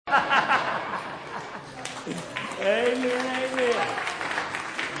Amen, amen.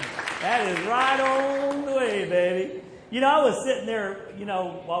 That is right on the way, baby. You know, I was sitting there,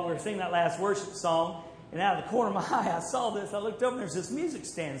 while we were singing that last worship song, and out of the corner of my eye, I saw this. I looked over, and there's this music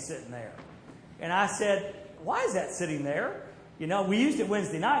stand sitting there. And I said, why is that sitting there? We used it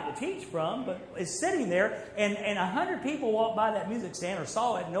Wednesday night to teach from, but it's sitting there, and 100 people walked by that music stand or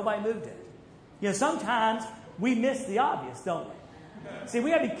saw it, and nobody moved it. Sometimes we miss the obvious, don't we? See, we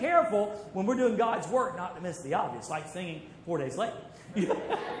got to be careful when we're doing God's work not to miss the obvious, like singing 4 days later.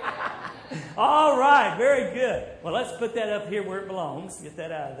 All right, very good. Well, let's put that up here where it belongs. Get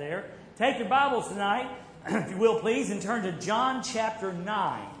that out of there. Take your Bibles tonight, if you will, please, and turn to John chapter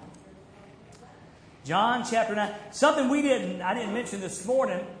 9. John chapter 9. Something I didn't mention this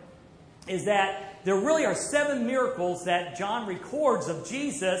morning is that there really are 7 miracles that John records of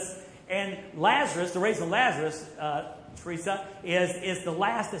Jesus, and Lazarus, the raising of Lazarus, Teresa, is the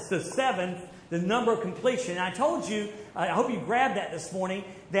last. It's the 7th, the number of completion. And I told you, I hope you grabbed that this morning,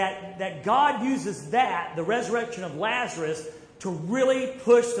 that God uses that, the resurrection of Lazarus, to really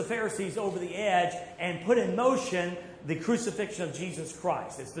push the Pharisees over the edge and put in motion the crucifixion of Jesus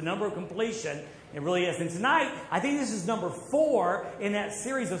Christ. It's the number of completion. It really is. And tonight, I think this is number 4 in that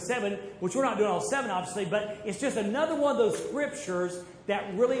series of 7, which we're not doing all 7, obviously, but it's just another one of those scriptures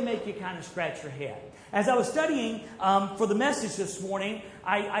that really make you kind of scratch your head. As I was studying for the message this morning,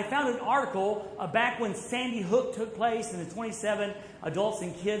 I found an article back when Sandy Hook took place and the 27 adults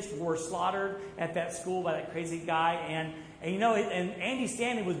and kids were slaughtered at that school by that crazy guy. And Andy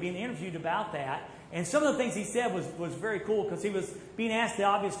Stanley was being interviewed about that. And some of the things he said was very cool because he was being asked the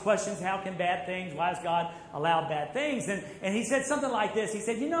obvious questions. How can bad things? Why does God allow bad things? And he said something like this. He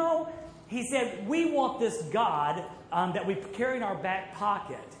said, we want this God that we carry in our back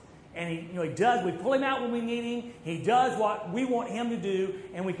pocket. And he does. We pull him out when we need him. He does what we want him to do,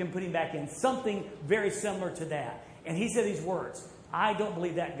 and we can put him back in. Something very similar to that. And he said these words, I don't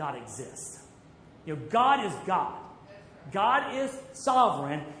believe that God exists. God is God. God is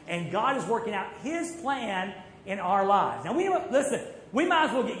sovereign, and God is working out his plan in our lives. Now, we might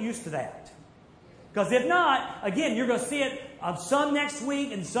as well get used to that. Because if not, again, you're going to see it some next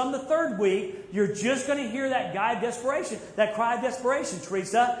week and some the third week. You're just going to hear that cry of desperation,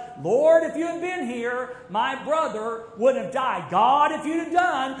 Teresa. Lord, if you had been here, my brother wouldn't have died. God, if you'd have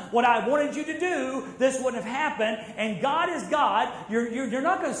done what I wanted you to do, this wouldn't have happened. And God is God. You're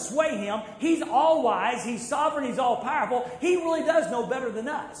not going to sway him. He's all-wise. He's sovereign. He's all-powerful. He really does know better than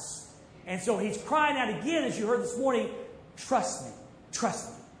us. And so he's crying out again, as you heard this morning, trust me,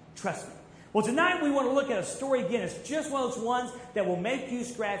 trust me, trust me. Well, tonight we want to look at a story again. It's just one of those ones that will make you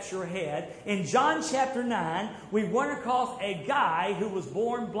scratch your head. In John chapter 9, we run across a guy who was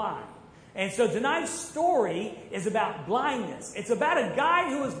born blind. And so tonight's story is about blindness. It's about a guy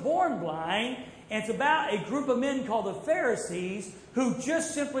who was born blind, and it's about a group of men called the Pharisees who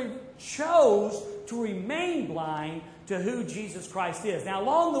just simply chose to remain blind to who Jesus Christ is. Now,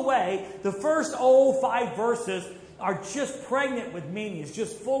 along the way, the first 5 verses are just pregnant with meaning. It's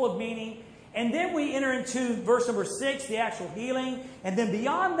just full of meaning. And then we enter into verse number 6, the actual healing. And then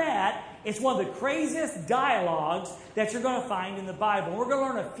beyond that, it's one of the craziest dialogues that you're going to find in the Bible. And we're going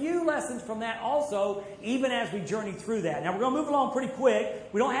to learn a few lessons from that also, even as we journey through that. Now, we're going to move along pretty quick.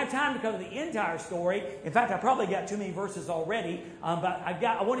 We don't have time to cover the entire story. In fact, I probably got too many verses already. But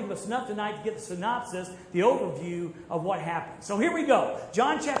I want to give us enough tonight to get the synopsis, the overview of what happened. So here we go.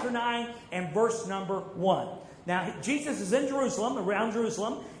 John chapter 9 and verse number 1. Now, Jesus is in Jerusalem, around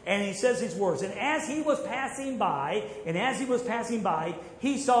Jerusalem, and he says these words. And as he was passing by,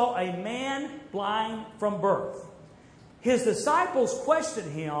 he saw a man blind from birth. His disciples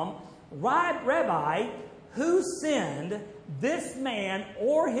questioned him, Rabbi, who sinned, this man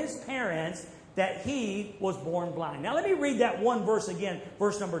or his parents, that he was born blind? Now, let me read that one verse again,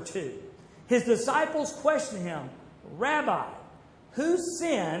 verse number 2. His disciples questioned him, Rabbi, who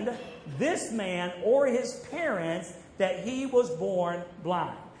sinned, this man or his parents, that he was born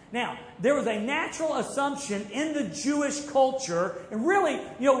blind? Now, there was a natural assumption in the Jewish culture, and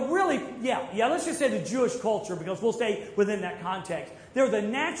let's just say the Jewish culture, because we'll stay within that context. There was a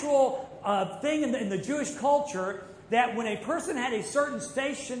natural thing in the Jewish culture that when a person had a certain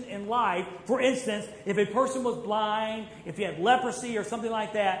station in life, for instance, if a person was blind, if he had leprosy or something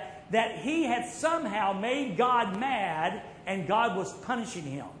like that, that he had somehow made God mad and God was punishing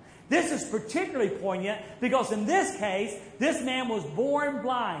him. This is particularly poignant because in this case, this man was born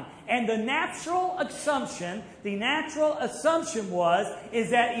blind. And the natural assumption is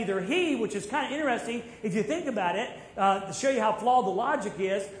that either he, which is kind of interesting if you think about it, to show you how flawed the logic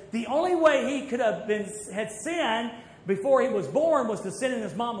is, the only way he could have had sinned before he was born was to sin in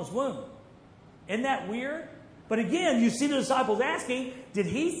his mama's womb. Isn't that weird? But again, you see the disciples asking, did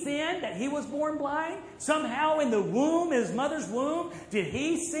he sin that he was born blind? Somehow in the womb, his mother's womb, did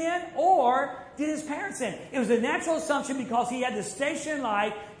he sin? Or did his parents sin? It was a natural assumption because he had this station in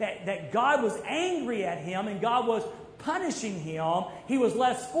life that God was angry at him and God was punishing him. He was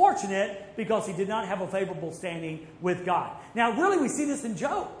less fortunate because he did not have a favorable standing with God. Now, really, we see this in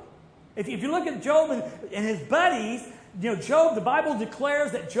Job. If you look at Job and his buddies, Job, the Bible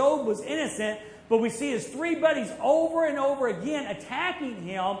declares that Job was innocent, but we see his three buddies over and over again attacking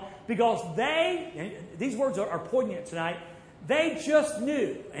him because these words are poignant tonight, they just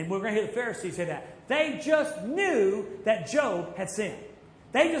knew, and we're going to hear the Pharisees say that, they just knew that Job had sinned.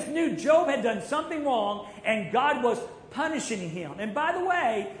 They just knew Job had done something wrong and God was punishing him. And by the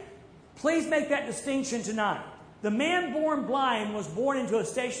way, please make that distinction tonight. The man born blind was born into a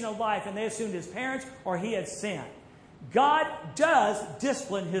station of life and they assumed his parents or he had sinned. God does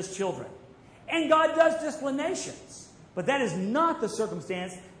discipline his children. And God does discipline nations. But that is not the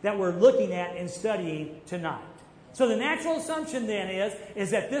circumstance that we're looking at and studying tonight. So the natural assumption then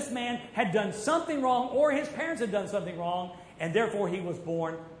is that this man had done something wrong or his parents had done something wrong and therefore he was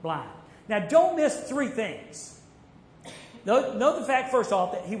born blind. Now don't miss three things. Note the fact first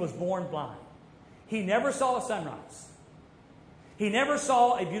off that he was born blind. He never saw a sunrise. He never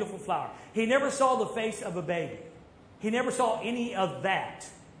saw a beautiful flower. He never saw the face of a baby. He never saw any of that.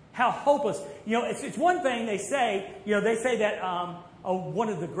 How hopeless. It's one thing they say that one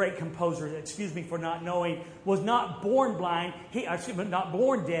of the great composers, excuse me for not knowing, was not born blind. Not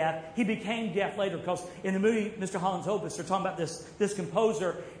born deaf. He became deaf later because in the movie Mr. Holland's Opus, they're talking about this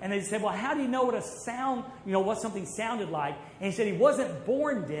composer, and they said, well, how do you know what a sound, what something sounded like? And he said he wasn't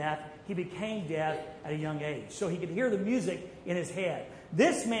born deaf. He became deaf at a young age. So he could hear the music in his head.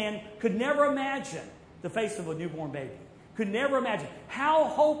 This man could never imagine the face of a newborn baby. Could never imagine. How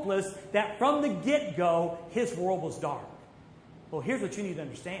hopeless that from the get-go, his world was dark. Well, here's what you need to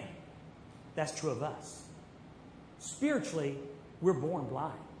understand. That's true of us. Spiritually, we're born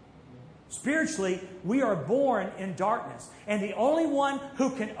blind. Spiritually, we are born in darkness. And the only one who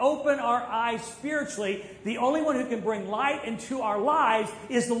can open our eyes spiritually, the only one who can bring light into our lives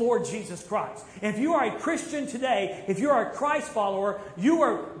is the Lord Jesus Christ. And if you are a Christian today, if you are a Christ follower, you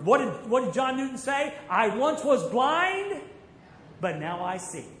are, what did John Newton say? I once was blind, but now I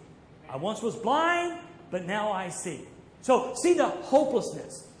see. I once was blind, but now I see. So see the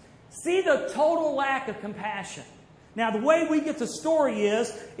hopelessness. See the total lack of compassion. Now, the way we get the story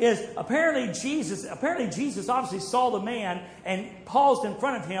is apparently Jesus obviously saw the man and paused in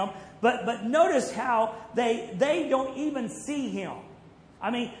front of him, but notice how they don't even see him.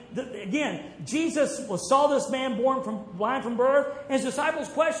 I mean, again, Jesus saw this man blind from birth, and his disciples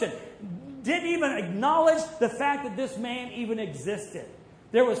questioned, didn't even acknowledge the fact that this man even existed.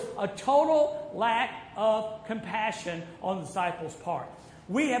 There was a total lack of compassion on the disciples' part.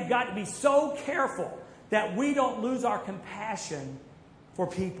 We have got to be so careful that we don't lose our compassion for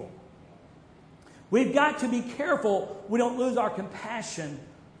people. We've got to be careful we don't lose our compassion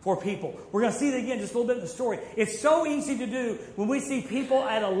for people. We're going to see it again just a little bit in the story. It's so easy to do when we see people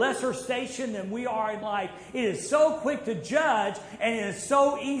at a lesser station than we are in life. It is so quick to judge, and it is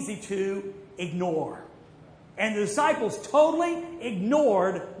so easy to ignore. And the disciples totally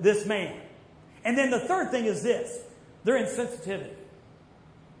ignored this man. And then the third thing is this. They're insensitivity.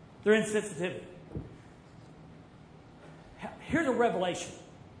 They're insensitivity. Here's a revelation.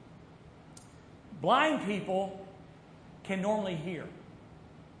 Blind people can normally hear.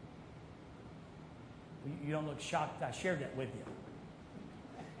 You don't look shocked I shared that with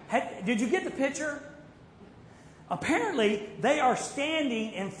you. Did you get the picture? Apparently, they are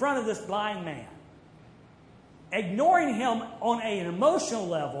standing in front of this blind man, ignoring him on an emotional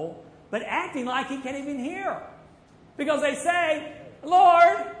level, but acting like he can't even hear. Because they say,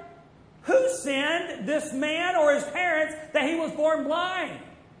 Lord, who sinned, this man or his parents, that he was born blind?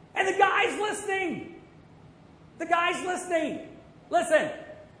 And the guy's listening. The guy's listening. Listen,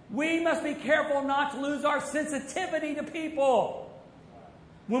 we must be careful not to lose our sensitivity to people.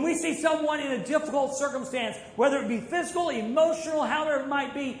 When we see someone in a difficult circumstance, whether it be physical, emotional, however it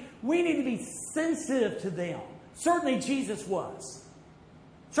might be, we need to be sensitive to them. Certainly Jesus was.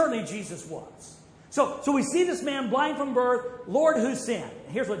 Certainly Jesus was. So we see this man blind from birth. Lord, who sinned?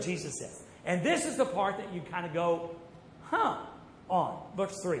 Here's what Jesus says. And this is the part that you kind of go, on.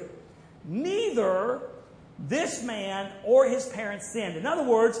 Verse 3. Neither this man or his parents sinned. In other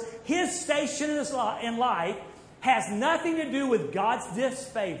words, his station in life has nothing to do with God's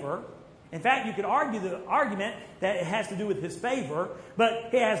disfavor. In fact, you could argue the argument that it has to do with his favor, but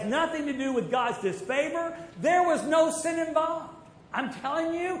it has nothing to do with God's disfavor. There was no sin involved. I'm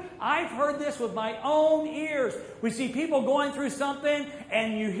telling you, I've heard this with my own ears. We see people going through something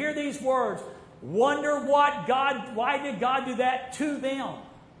and you hear these words, why did God do that to them?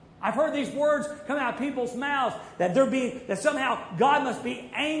 I've heard these words come out of people's mouths that somehow God must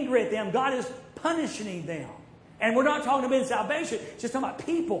be angry at them. God is punishing them. And we're not talking about salvation, it's just talking about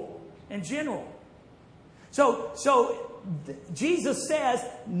people in general. So Jesus says,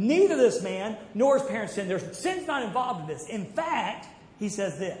 neither this man nor his parents sinned. Sin's not involved in this. In fact, he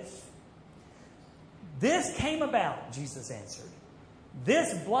says this. This came about, Jesus answered.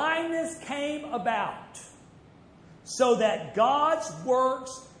 This blindness came about so that God's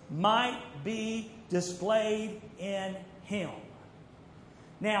works might be displayed in him.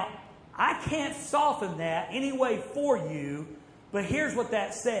 Now, I can't soften that anyway for you, but here's what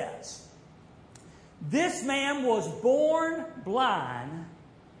that says. This man was born blind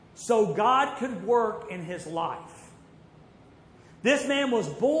so God could work in his life. This man was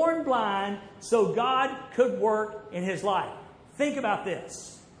born blind so God could work in his life. Think about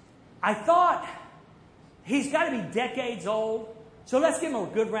this. I thought he's got to be decades old, so let's give him a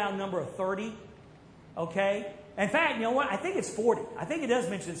good round number of 30. Okay? In fact, you know what? I think it's 40. I think it does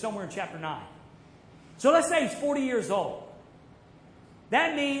mention it somewhere in chapter 9. So let's say he's 40 years old.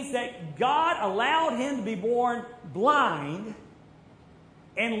 That means that God allowed him to be born blind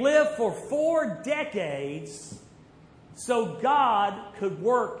and live for 4 decades so God could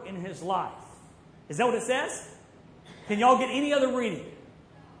work in his life. Is that what it says? Can y'all get any other reading?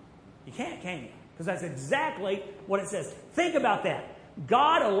 You can't, can you? Because that's exactly what it says. Think about that.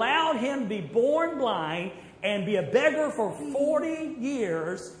 God allowed him to be born blind and be a beggar for 40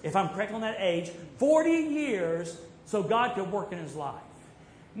 years, if I'm correct on that age, 40 years so God could work in his life.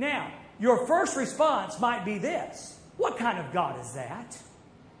 Now, your first response might be this. What kind of God is that?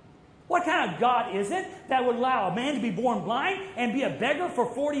 What kind of God is it that would allow a man to be born blind and be a beggar for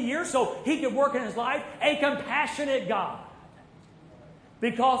 40 years so he could work in his life? A compassionate God.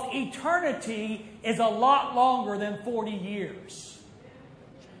 Because eternity is a lot longer than 40 years.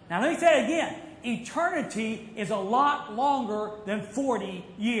 Now let me say it again. Eternity is a lot longer than 40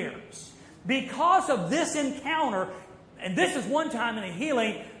 years. Because of this encounter, and this is one time in a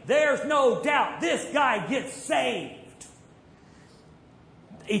healing, there's no doubt this guy gets saved.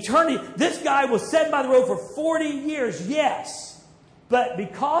 Eternity, this guy was set by the road for 40 years, yes. But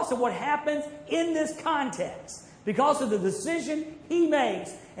because of what happens in this context, because of the decision he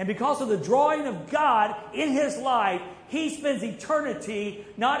makes, and because of the drawing of God in his life, he spends eternity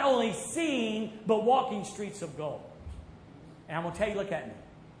not only seeing, but walking streets of gold. And I'm going to tell you, look at me.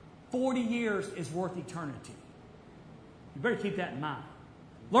 40 years is worth eternity. You better keep that in mind.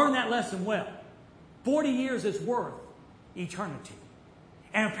 Learn that lesson well. 40 years is worth eternity.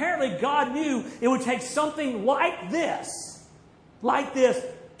 And apparently God knew it would take something like this,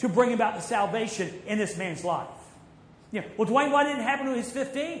 to bring about the salvation in this man's life. Yeah. Well, Dwayne, why didn't it happen when he was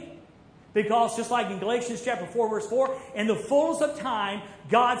 15? Because just like in Galatians chapter 4, verse 4, in the fullness of time,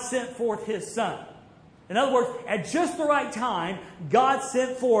 God sent forth his Son. In other words, at just the right time, God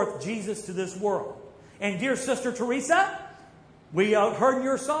sent forth Jesus to this world. And dear Sister Teresa, we heard in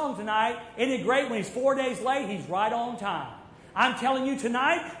your song tonight, isn't it great when he's 4 days late, he's right on time. I'm telling you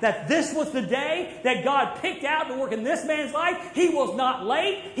tonight that this was the day that God picked out to work in this man's life. He was not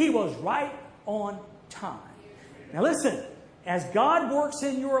late. He was right on time. Now listen, as God works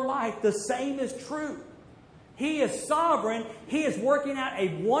in your life, the same is true. He is sovereign. He is working out a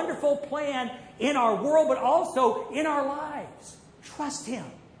wonderful plan in our world, but also in our lives. Trust Him.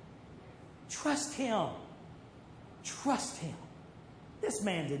 Trust Him. Trust Him. This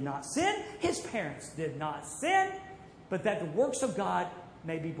man did not sin. His parents did not sin. But that the works of God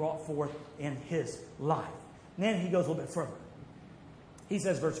may be brought forth in his life. And then he goes a little bit further. He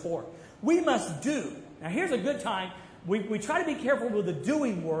says, verse 4, we must do. Now here's a good time. We try to be careful with the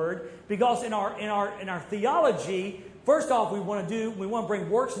doing word, because in our theology, first off, we want to bring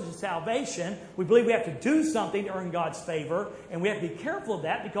works into salvation. We believe we have to do something to earn God's favor, and we have to be careful of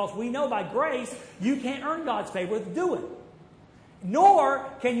that, because we know by grace you can't earn God's favor with doing. Nor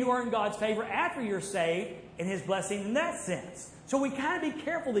can you earn God's favor after you're saved and His blessing in that sense. So we kind of be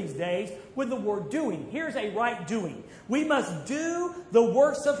careful these days with the word doing. Here's a right doing. We must do the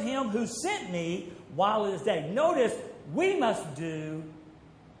works of Him who sent me while it is day. Notice, we must do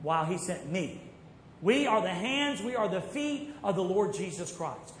while He sent me. We are the hands, we are the feet of the Lord Jesus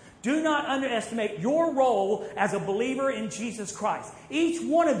Christ. Do not underestimate your role as a believer in Jesus Christ. Each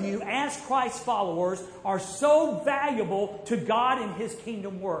one of you, as Christ's followers, are so valuable to God and His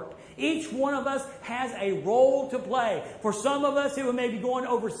kingdom work. Each one of us has a role to play. For some of us, it may be going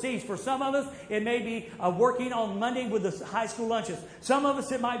overseas. For some of us, it may be working on Monday with the high school lunches. Some of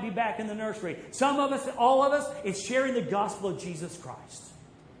us, it might be back in the nursery. Some of us, all of us, it's sharing the gospel of Jesus Christ.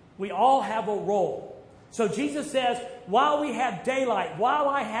 We all have a role. So Jesus says, while we have daylight, while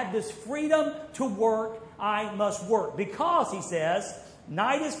I have this freedom to work, I must work. Because, He says,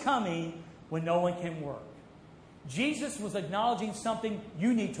 night is coming when no one can work. Jesus was acknowledging something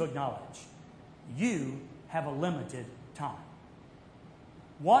you need to acknowledge. You have a limited time.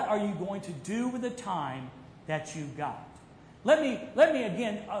 What are you going to do with the time that you've got? Let me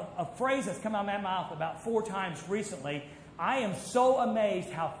again, a phrase that's come out of my mouth about 4 times recently. I am so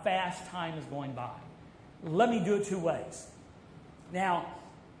amazed how fast time is going by. Let me do it 2 ways. Now,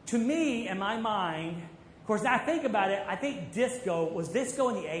 to me, in my mind, of course, now I think about it, I think was disco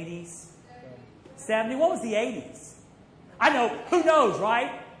in the 80s? 70s? What was the 80s? I know, who knows,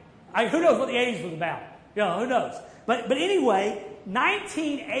 right? Who knows what the 80s was about? You know, who knows? But anyway,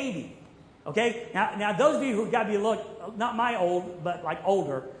 1980, okay? Now those of you who got to be not my old, but like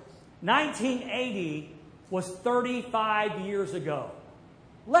older, 1980 was 35 years ago.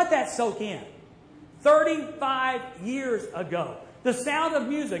 Let that soak in. 35 years ago. The Sound of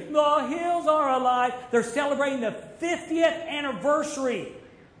Music, the hills are alive. They're celebrating the 50th anniversary.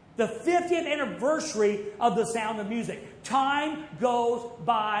 The 50th anniversary of The Sound of Music. Time goes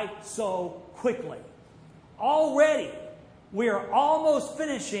by so quickly. Already, we are almost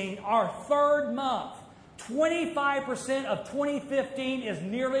finishing our 3rd month. 25% of 2015 is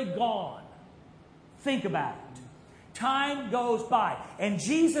nearly gone. Think about it. Time goes by. And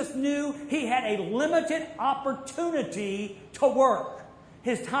Jesus knew He had a limited opportunity to work.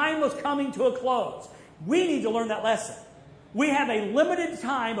 His time was coming to a close. We need to learn that lesson. We have a limited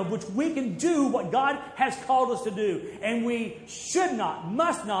time of which we can do what God has called us to do. And we should not,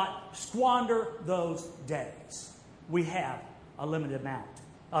 must not squander those days. We have a limited amount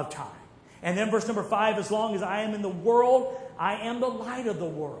of time. And then verse number 5, as long as I am in the world, I am the light of the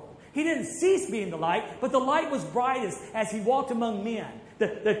world. He didn't cease being the light, but the light was brightest as He walked among men.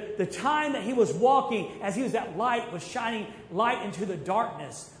 The time that He was walking, as He was that light, was shining light into the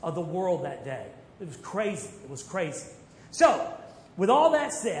darkness of the world that day. It was crazy. It was crazy. So, with all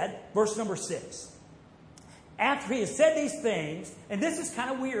that said, verse number 6. After He has said these things, and this is kind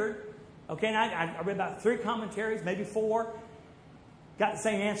of weird, okay, and I read about 3 commentaries, maybe 4, got the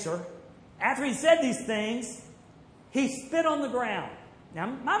same answer. After He said these things, He spit on the ground. Now,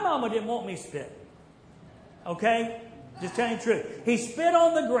 my mama didn't want me spit. Okay? Just telling you the truth. He spit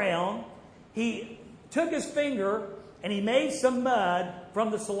on the ground. He took His finger and He made some mud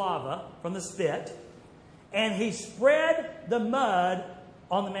from the saliva, from the spit. And He spread the mud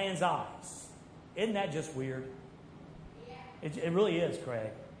on the man's eyes. Isn't that just weird? It really is,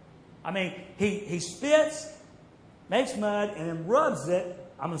 Craig. I mean, he spits, makes mud, and then rubs it,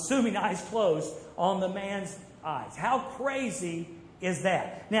 I'm assuming eyes closed, on the man's eyes. How crazy is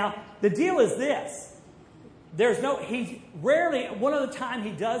that? Now, the deal is this. He rarely, one other time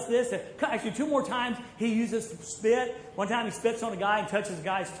he does this, actually 2 more times he uses spit. One time he spits on a guy and touches the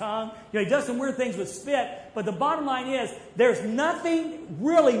guy's tongue. You know, he does some weird things with spit, but the bottom line is, there's nothing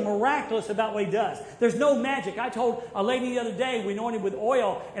really miraculous about what he does. There's no magic. I told a lady the other day, we anointed with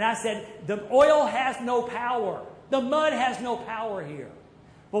oil, and I said, the oil has no power. The mud has no power here.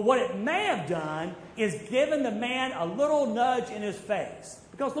 But what it may have done is given the man a little nudge in his face.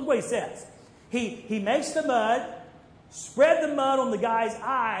 Because look what he says. He makes the mud, spread the mud on the guy's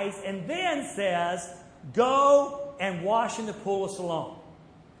eyes, and then says, go and wash in the pool of Siloam.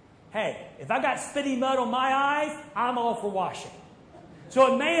 Hey, if I got spitty mud on my eyes, I'm all for washing.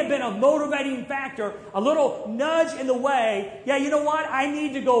 So it may have been a motivating factor, a little nudge in the way, yeah, you know what? I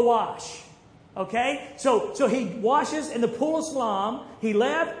need to go wash. Okay? So he washes in the pool of Siloam. He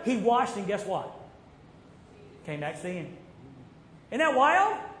left, he washed, and guess what? Came back seeing. Isn't that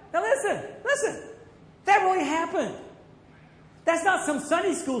wild? Now listen. That really happened. That's not some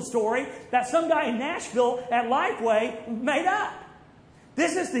Sunday school story that some guy in Nashville at Lifeway made up.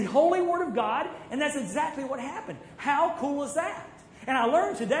 This is the holy Word of God, and that's exactly what happened. How cool is that? And I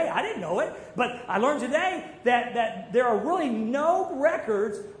learned today, I didn't know it, but I learned today that there are really no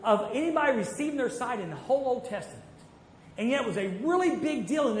records of anybody receiving their sight in the whole Old Testament. And yet it was a really big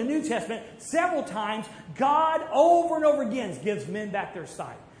deal in the New Testament. Several times, God over and over again gives men back their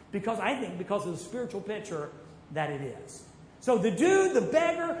sight. Because of the spiritual picture that it is. So the dude, the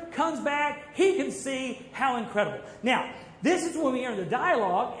beggar, comes back. He can see. How incredible. Now, this is when we enter the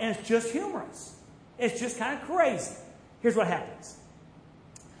dialogue, and it's just humorous. It's just kind of crazy. Here's what happens.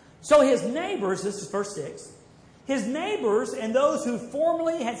 So his neighbors, this is verse 6, his neighbors and those who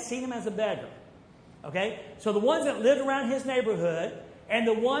formerly had seen him as a beggar. Okay? So the ones that lived around his neighborhood and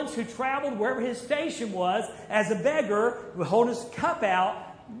the ones who traveled wherever his station was as a beggar, would hold his cup out,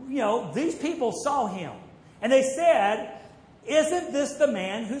 these people saw him. And they said, isn't this the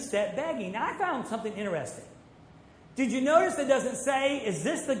man who sat begging? Now, I found something interesting. Did you notice it doesn't say, is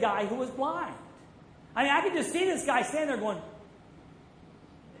this the guy who was blind? I mean, I could just see this guy standing there going,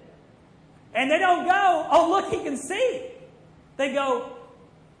 and they don't go, oh, look, he can see. They go,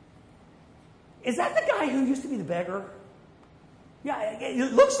 is that the guy who used to be the beggar? Yeah,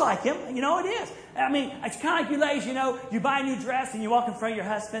 it looks like him. It is. I mean, it's kind of like you ladies, you buy a new dress and you walk in front of your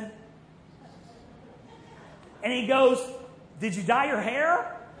husband. And he goes, did you dye your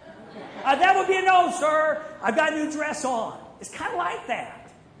hair? That would be a no, sir. I've got a new dress on. It's kind of like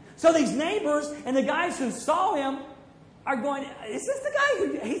that. So these neighbors and the guys who saw him are going, is this the guy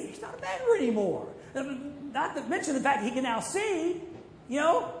who, he's not a beggar anymore. Not to mention the fact he can now see,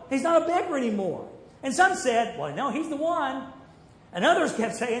 he's not a beggar anymore. And some said, well, no, he's the one. And others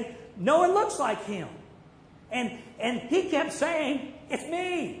kept saying, no, it looks like him. And he kept saying, it's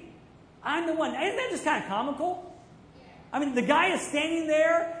me. I'm the one. Isn't that just kind of comical? I mean, the guy is standing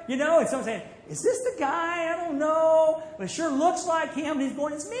there, and someone's saying, is this the guy? I don't know. But it sure looks like him. And he's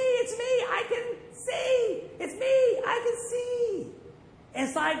going, it's me. I can see. It's me. I can see. And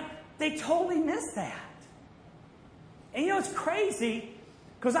it's like they totally missed that. And it's crazy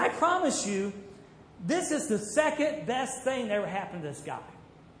because I promise you, this is the second best thing that ever happened to this guy.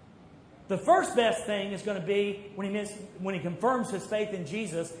 The first best thing is going to be when he confirms his faith in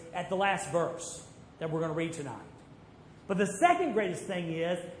Jesus at the last verse that we're going to read tonight. But the second greatest thing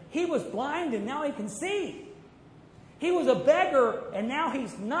is he was blind and now he can see. He was a beggar and now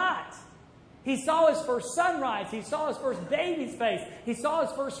he's not. He saw his first sunrise. He saw his first baby's face. He saw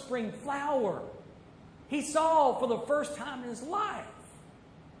his first spring flower. He saw for the first time in his life.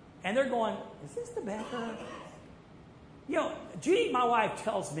 And they're going, is this the beggar? Judy, my wife,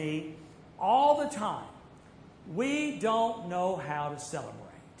 tells me all the time, we don't know how to celebrate.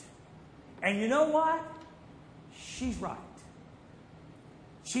 And you know what? She's right.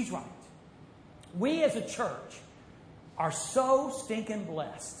 She's right. We as a church are so stinking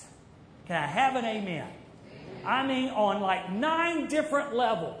blessed. Can I have an amen? I mean, on like 9 different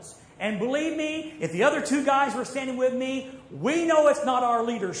levels. And believe me, if the other 2 guys were standing with me, we know it's not our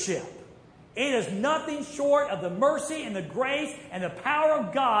leadership. It is nothing short of the mercy and the grace and the power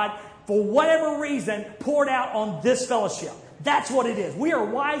of God for whatever reason poured out on this fellowship. That's what it is. We are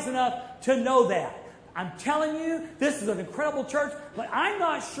wise enough to know that. I'm telling you, this is an incredible church, but I'm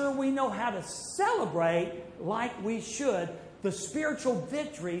not sure we know how to celebrate like we should the spiritual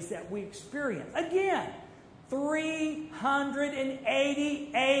victories that we experience. Again,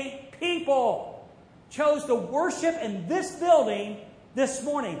 388 people chose to worship in this building this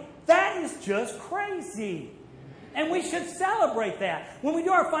morning. That is just crazy. And we should celebrate that. When we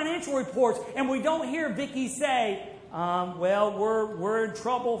do our financial reports and we don't hear Vicki say, well, we're in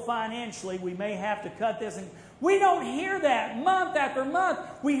trouble financially. We may have to cut this. And we don't hear that month after month.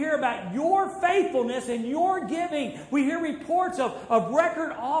 We hear about your faithfulness and your giving. We hear reports of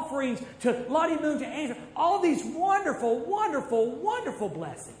record offerings to Lottie Moon, to Angel. All these wonderful, wonderful, wonderful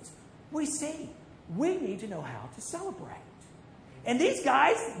blessings. We see. We need to know how to celebrate. And these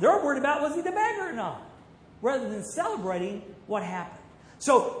guys, they're worried about was he the beggar or not, rather than celebrating what happened.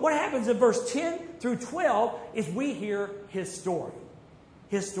 So what happens in verse 10 through 12 is we hear his story.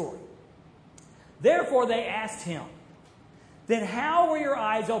 His story. Therefore they asked him, then how were your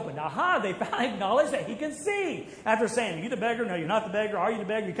eyes opened? Aha, they finally acknowledged that he can see. After saying, are you the beggar? No, you're not the beggar. Are you the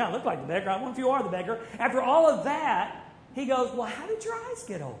beggar? You kind of look like the beggar. I wonder if you are the beggar. After all of that, he goes, well, how did your eyes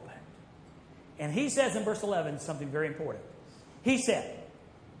get opened? And he says in verse 11 something very important. He said,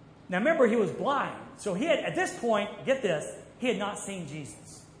 now remember he was blind. So he had, at this point, get this, he had not seen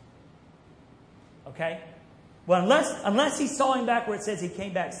Jesus. Okay? Well, unless he saw him back where it says he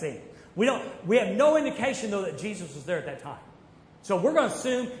came back seeing. We have no indication, though, that Jesus was there at that time. So we're going to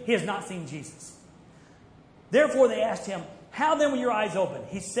assume he has not seen Jesus. Therefore, they asked him, how then were your eyes open?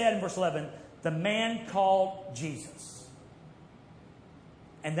 He said in verse 11, the man called Jesus.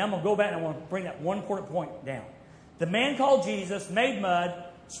 And then I'm going to go back and I want to bring that one important point down. The man called Jesus, made mud,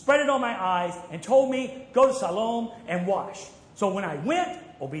 spread it on my eyes, and told me, go to Siloam and wash. So when I went,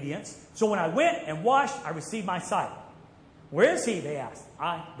 obedience. So when I went and washed, I received my sight. Where is he? They asked.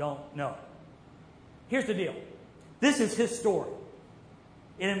 I don't know. Here's the deal. This is his story.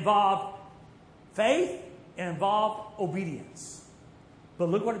 It involved faith. It It involved obedience. But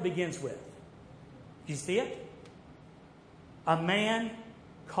look what it begins with. Do you see it? A man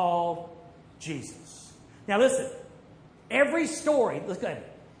called Jesus. Now listen, every story, look at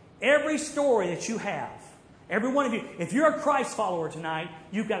it. Every story that you have, every one of you, if you're a Christ follower tonight,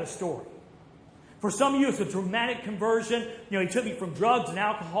 you've got a story. For some of you, it's a dramatic conversion. He took me from drugs and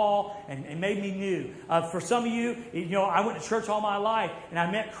alcohol and made me new. For some of you, I went to church all my life and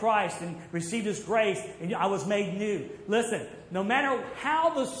I met Christ and received His grace and I was made new. Listen, no matter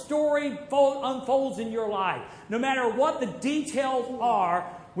how the story unfolds in your life, no matter what the details are,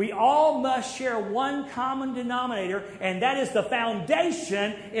 we all must share one common denominator, and that is the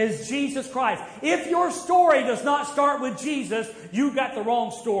foundation is Jesus Christ. If your story does not start with Jesus, you've got the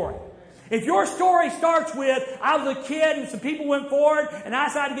wrong story. If your story starts with, I was a kid and some people went forward and I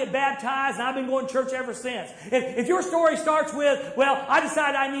decided to get baptized and I've been going to church ever since. If your story starts with, well, I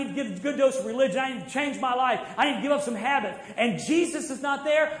decided I need to get a good dose of religion. I need to change my life. I need to give up some habits. And Jesus is not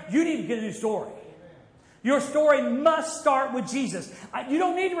there, you need to get a new story. Your story must start with Jesus. You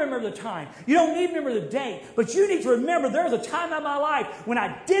don't need to remember the time. You don't need to remember the date. But you need to remember there was a time in my life when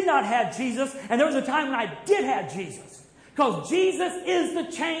I did not have Jesus and there was a time when I did have Jesus. Because Jesus is the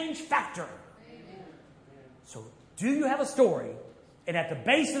change factor. Amen. So, do you have a story? And at the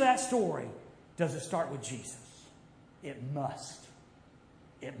base of that story, does it start with Jesus? It must.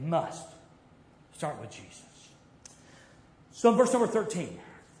 It must start with Jesus. So, in verse number 13,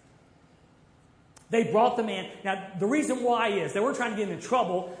 they brought the man. Now, the reason why is they weren't trying to get him in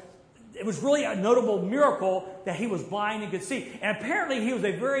trouble. It was really a notable miracle that he was blind and could see. And apparently, he was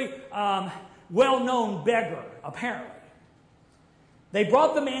a very well-known beggar, apparently. They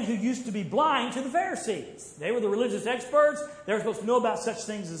brought the man who used to be blind to the Pharisees. They were the religious experts. They were supposed to know about such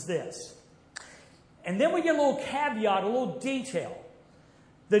things as this. And then we get a little caveat, a little detail.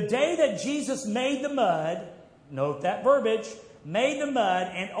 The day that Jesus made the mud, note that verbiage, made the mud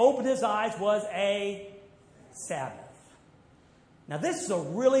and opened his eyes was a Sabbath. Now this is a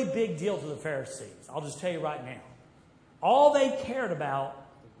really big deal to the Pharisees. I'll just tell you right now. All they cared about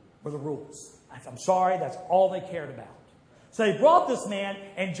were the rules. I'm sorry, that's all they cared about. So they brought this man,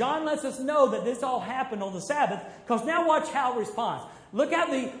 and John lets us know that this all happened on the Sabbath, because now watch how it responds. Look how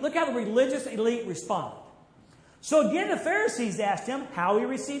the religious elite respond. So again, the Pharisees asked him how he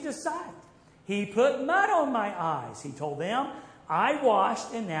received his sight. He put mud on my eyes, he told them. I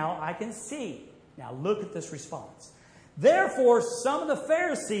washed, and now I can see. Now look at this response. Therefore, some of the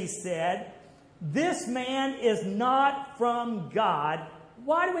Pharisees said, this man is not from God.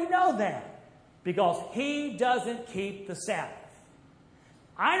 Why do we know that? Because he doesn't keep the Sabbath.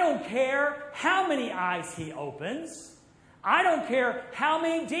 I don't care how many eyes he opens. I don't care how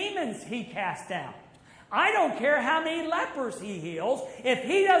many demons he casts out. I don't care how many lepers he heals. If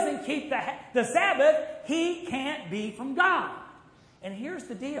he doesn't keep the Sabbath, he can't be from God. And here's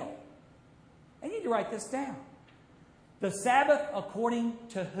the deal. I need to write this down. The Sabbath according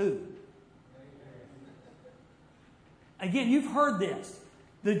to who? Again, you've heard this.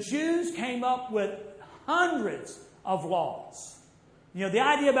 The Jews came up with hundreds of laws. The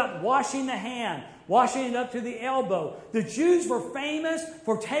idea about washing the hand, washing it up to the elbow. The Jews were famous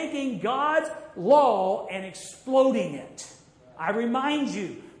for taking God's law and exploding it. I remind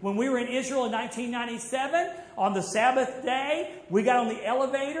you, when we were in Israel in 1997, on the Sabbath day, we got on the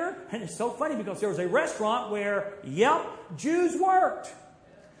elevator, and it's so funny because there was a restaurant where, Jews worked.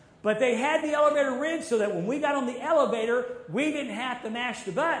 But they had the elevator rigged so that when we got on the elevator, we didn't have to mash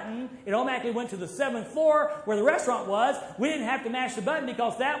the button. It automatically went to the 7th floor where the restaurant was. We didn't have to mash the button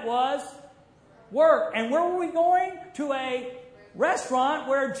because that was work. And where were we going? To a restaurant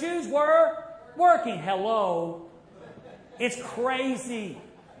where Jews were working. Hello. It's crazy.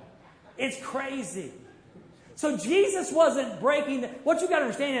 It's crazy. So Jesus wasn't breaking what you got to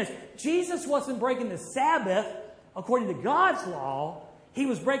understand is Jesus wasn't breaking the Sabbath according to God's law. He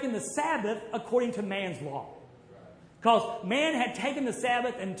was breaking the Sabbath according to man's law. Because man had taken the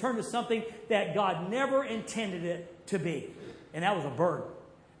Sabbath and turned to something that God never intended it to be. And that was a burden.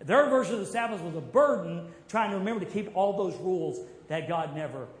 Their version of the Sabbath was a burden, trying to remember to keep all those rules that God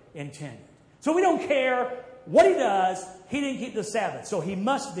never intended. So we don't care what he does. He didn't keep the Sabbath. So he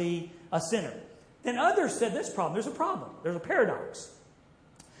must be a sinner. Then others said this problem. There's a problem. There's a paradox.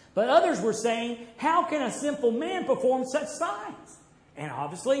 But others were saying, how can a sinful man perform such signs? And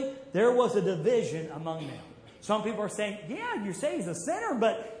obviously, there was a division among them. Some people are saying, you say he's a sinner,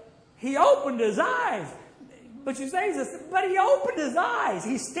 but he opened his eyes. But you say but he opened his eyes.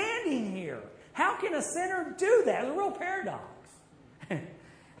 He's standing here. How can a sinner do that? It's a real paradox.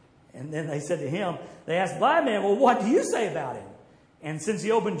 And then they said to him, they asked the blind man, well, what do you say about him? And since he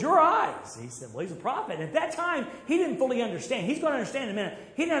opened your eyes, he said, well, he's a prophet. At that time, he didn't fully understand. He's going to understand in a minute.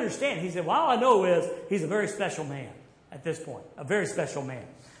 He didn't understand. He said, well, all I know is he's a very special man at this point. A very special man.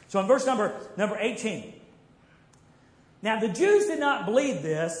 So in verse number 18. Now, the Jews did not believe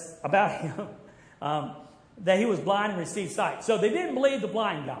this about him, that he was blind and received sight. So they didn't believe the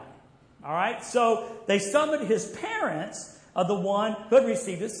blind guy. All right? So they summoned his parents of the one who had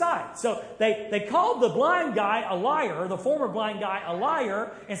received his sight. So they called the blind guy a liar, the former blind guy a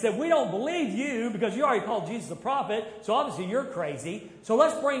liar, and said, we don't believe you because you already called Jesus a prophet, so obviously you're crazy. So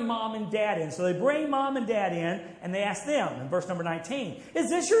let's bring mom and dad in. So they bring mom and dad in, and they ask them in verse number 19, is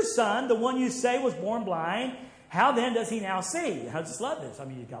this your son, the one you say was born blind? How then does he now see? I just love this. I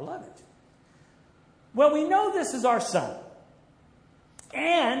mean, you got to love it. Well, we know this is our son.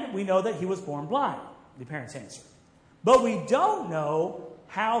 And we know that he was born blind, the parents answered. But we don't know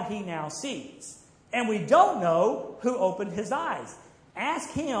how he now sees. And we don't know who opened his eyes.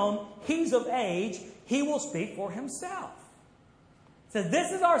 Ask him. He's of age. He will speak for himself. So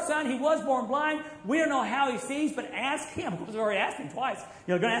this is our son. He was born blind. We don't know how he sees, but ask him. Because we already asked him twice.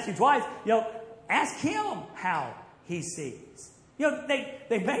 Going to ask you twice. Ask him how he sees. They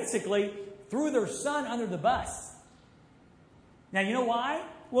basically threw their son under the bus. Now, you know why?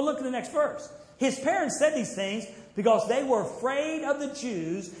 Well, look at the next verse. His parents said these things because they were afraid of the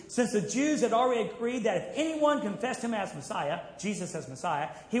Jews, since the Jews had already agreed that if anyone confessed him as Messiah, Jesus as Messiah,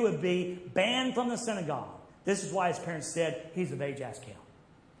 he would be banned from the synagogue. This is why his parents said, he's of age, ask him.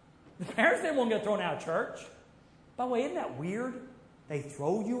 The parents didn't want to get thrown out of church. By the way, isn't that weird? They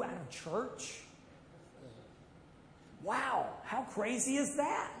throw you out of church? Wow, how crazy is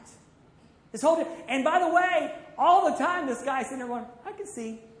that? And by the way, all the time this guy's sitting there going, I can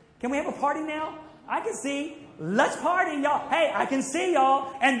see. Can we have a party now? I can see. Let's party, y'all. Hey, I can see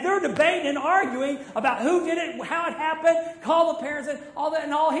y'all. And they're debating and arguing about who did it, how it happened, call the parents and all that.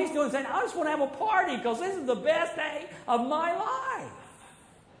 And all he's doing is saying, I just want to have a party because this is the best day of my life.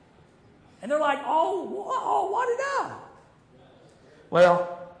 And they're like, what it up?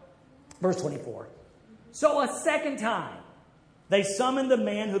 Well, verse 24. So a second time, they summoned the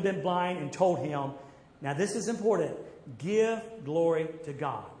man who had been blind and told him, now this is important, give glory to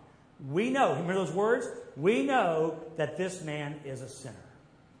God. We know, remember those words? We know that this man is a sinner.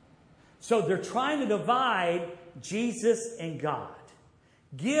 So they're trying to divide Jesus and God.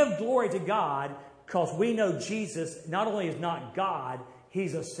 Give glory to God because we know Jesus not only is not God,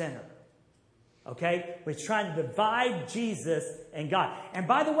 he's a sinner. Okay? We're trying to divide Jesus and God. And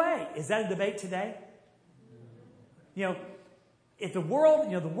by the way, is that a debate today? If the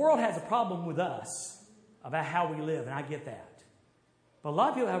world has a problem with us about how we live, and I get that. But a lot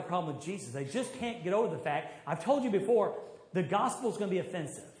of people have a problem with Jesus. They just can't get over the fact, I've told you before, the gospel is going to be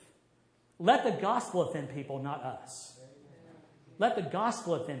offensive. Let the gospel offend people, not us. Let the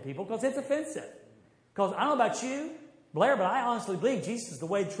gospel offend people because it's offensive. Because I don't know about you, Blair, but I honestly believe Jesus is the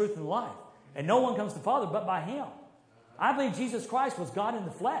way, the truth, and the life. And no one comes to the Father but by him. I believe Jesus Christ was God in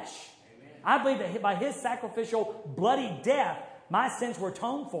the flesh. I believe that by his sacrificial, bloody death, my sins were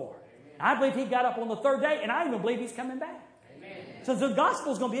atoned for. I believe he got up on the third day, and I even believe he's coming back. Amen. So the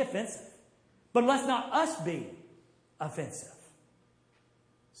gospel is going to be offensive. But let's not us be offensive.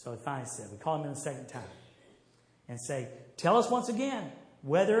 So it finally said, we call him in the second time and say, tell us once again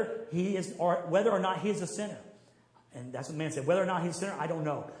whether or not he is a sinner. And that's what the man said. Whether or not he's a sinner, I don't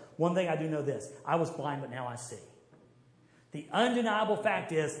know. One thing I do know this. I was blind, but now I see. The undeniable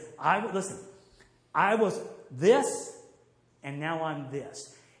fact is, I was this, and now I'm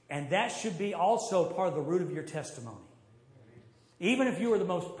this. And that should be also part of the root of your testimony. Even if you were the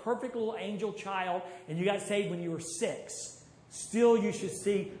most perfect little angel child and you got saved when you were 6, still you should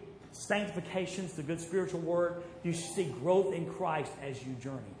see sanctification's the good spiritual word. You should see growth in Christ as you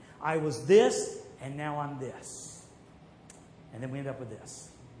journey. I was this, and now I'm this. And then we end up with this.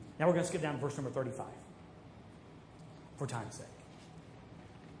 Now we're going to skip down to verse number 35. For time's sake.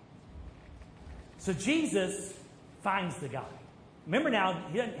 So Jesus finds the guy. Remember now,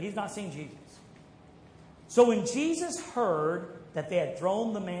 he's not seen Jesus. So when Jesus heard that they had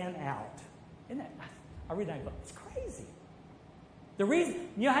thrown the man out, I read that and go, it's crazy. The reason,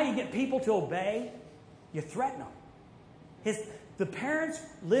 you know how you get people to obey? You threaten them. The parents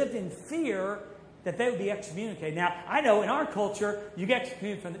lived in fear that they would be excommunicated. Now, I know in our culture, you get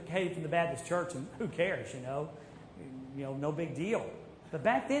excommunicated from the Baptist church, and who cares, no big deal. But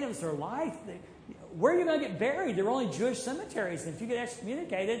back then, it was their life. Where are you going to get buried? There were only Jewish cemeteries. And if you get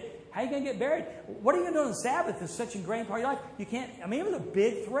excommunicated, how are you going to get buried? What are you going to do on the Sabbath? It's such an ingrained part of your life. You can't, it was a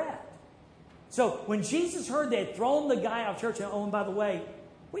big threat. So when Jesus heard they had thrown the guy out of church, and by the way,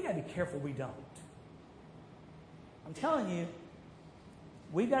 we got to be careful we don't. I'm telling you,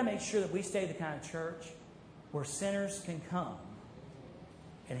 we've got to make sure that we stay the kind of church where sinners can come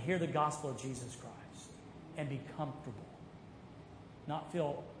and hear the gospel of Jesus Christ and be comfortable, not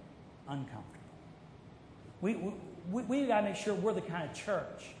feel uncomfortable. We've got to make sure we're the kind of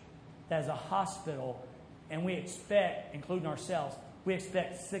church that is a hospital, and we expect, including ourselves, we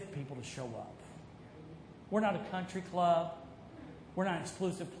expect sick people to show up. We're not a country club. We're not an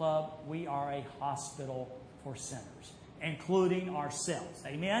exclusive club. We are a hospital for sinners, including ourselves.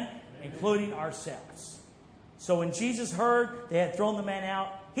 Amen? Including ourselves. So when Jesus heard they had thrown the man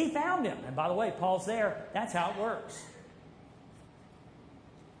out, he found him. And by the way, Paul's there. That's how it works.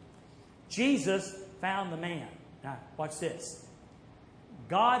 Jesus found the man. Now, watch this.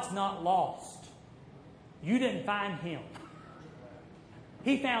 God's not lost. You didn't find him.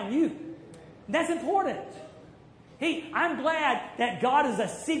 He found you. That's important. I'm glad that God is a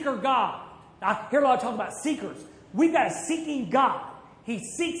seeker God. I hear a lot of talk about seekers. We've got a seeking God. He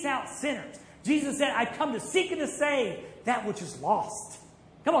seeks out sinners. Jesus said, I come to seek and to save that which is lost.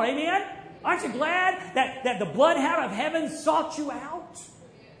 Come on, amen? Aren't you glad that the bloodhound of heaven sought you out?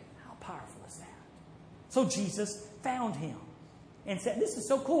 How powerful is that? So Jesus found him and said, this is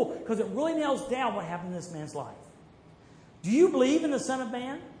so cool because it really nails down what happened in this man's life. Do you believe in the Son of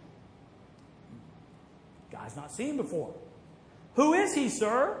Man? Guy's not seen him before. Who is he,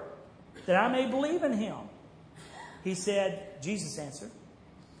 sir, that I may believe in him? He said, Jesus answered,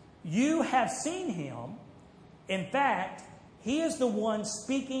 you have seen him. In fact, he is the one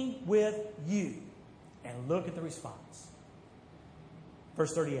speaking with you. And look at the response.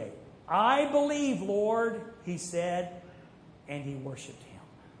 Verse 38. I believe, Lord, he said, and he worshipped him.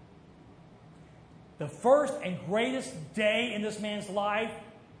 The first and greatest day in this man's life,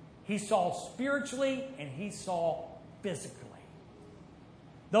 he saw spiritually and he saw physically.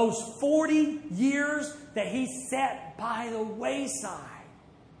 Those 40 years that he sat by the wayside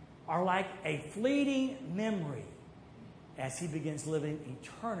are like a fleeting memory as he begins living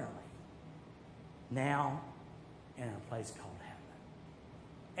eternally now in a place called heaven.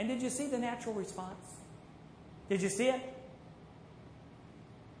 And did you see the natural response? Did you see it?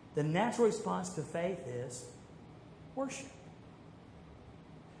 The natural response to faith is worship.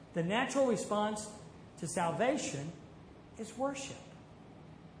 The natural response to salvation is worship.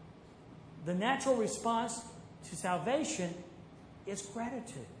 The natural response to salvation is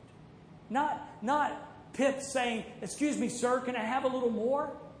gratitude. Not Pip saying, excuse me, sir, can I have a little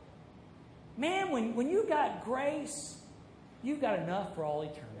more? Man, when you got grace, you've got enough for all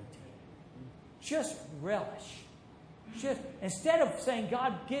eternity. Just relish. Instead of saying,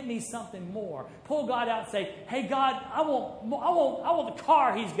 God, give me something more, pull God out and say, hey, God, I want the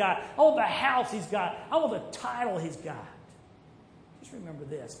car he's got. I want the house he's got. I want the title he's got. Just remember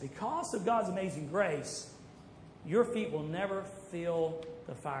this. Because of God's amazing grace, your feet will never feel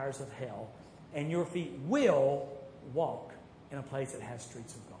the fires of hell, and your feet will walk in a place that has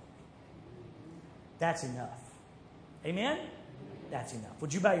streets of gold. That's enough. Amen? That's enough.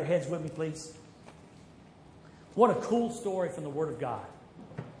 Would you bow your heads with me, please? What a cool story from the Word of God.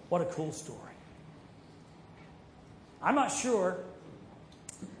 What a cool story. I'm not sure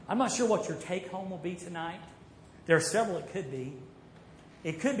what your take home will be tonight. There are several it could be.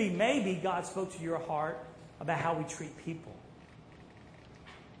 It could be maybe God spoke to your heart about how we treat people.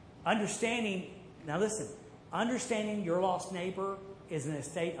 Understanding your lost neighbor is in a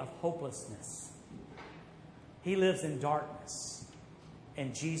state of hopelessness. He lives in darkness,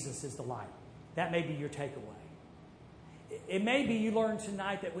 and Jesus is the light. That may be your takeaway. It may be you learn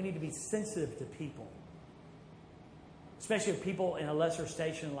tonight that we need to be sensitive to people, especially people in a lesser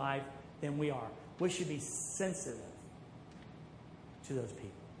station in life than we are. We should be sensitive to those people.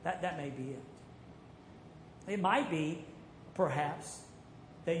 That may be it. It might be, perhaps,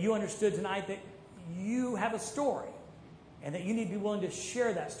 that you understood tonight that you have a story and that you need to be willing to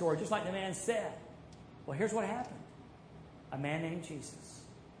share that story, just like the man said. Well, here's what happened. A man named Jesus.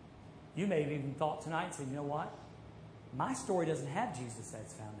 You may have even thought tonight and said, you know what? My story doesn't have Jesus as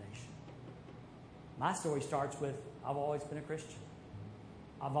its foundation. My story starts with, I've always been a Christian.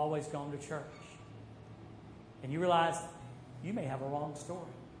 I've always gone to church. And you realize you may have a wrong story.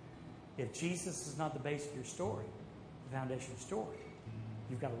 If Jesus is not the base of your story, the foundation of your story,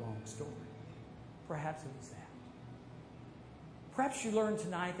 you've got a wrong story. Perhaps it was that. Perhaps you learned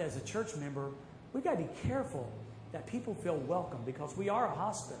tonight that as a church member, we've got to be careful that people feel welcome because we are a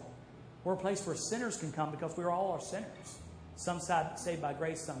hospital. We're a place where sinners can come because we all are sinners. Some saved by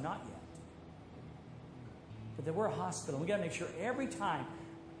grace, some not yet. But that we're a hospital. We've got to make sure every time,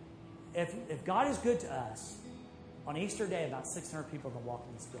 if God is good to us, on Easter Day, about 600 people are going to walk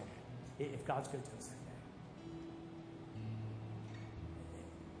in this building. If God's good to us that day.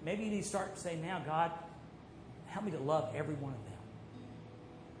 maybe you need to start saying now, God, help me to love every one of them.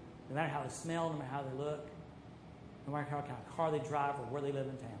 No matter how they smell, no matter how they look, no matter what kind of car they drive or where they live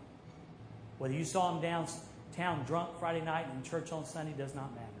in town. Whether you saw them downtown drunk Friday night and in church on Sunday does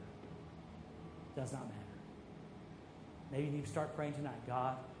not matter. Does not matter. Maybe you need to start praying tonight.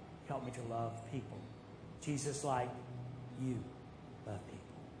 God, help me to love people. Jesus, like you love people.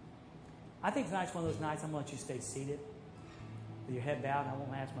 I think tonight's one of those nights I'm going to let you stay seated with your head bowed. And I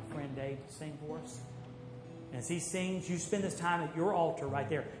want to ask my friend Dave to sing for us. And as he sings, you spend this time at your altar right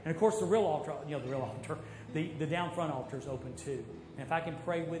there. And of course, the real altar, the down front altar is open too. And if I can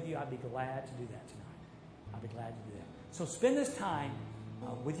pray with you, I'd be glad to do that tonight. I'd be glad to do that. So spend this time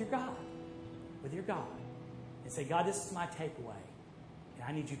with your God. With your God. And say, God, this is my takeaway. And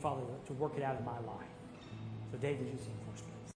I need you, Father, to work it out in my life. So Dave, would you sing for us?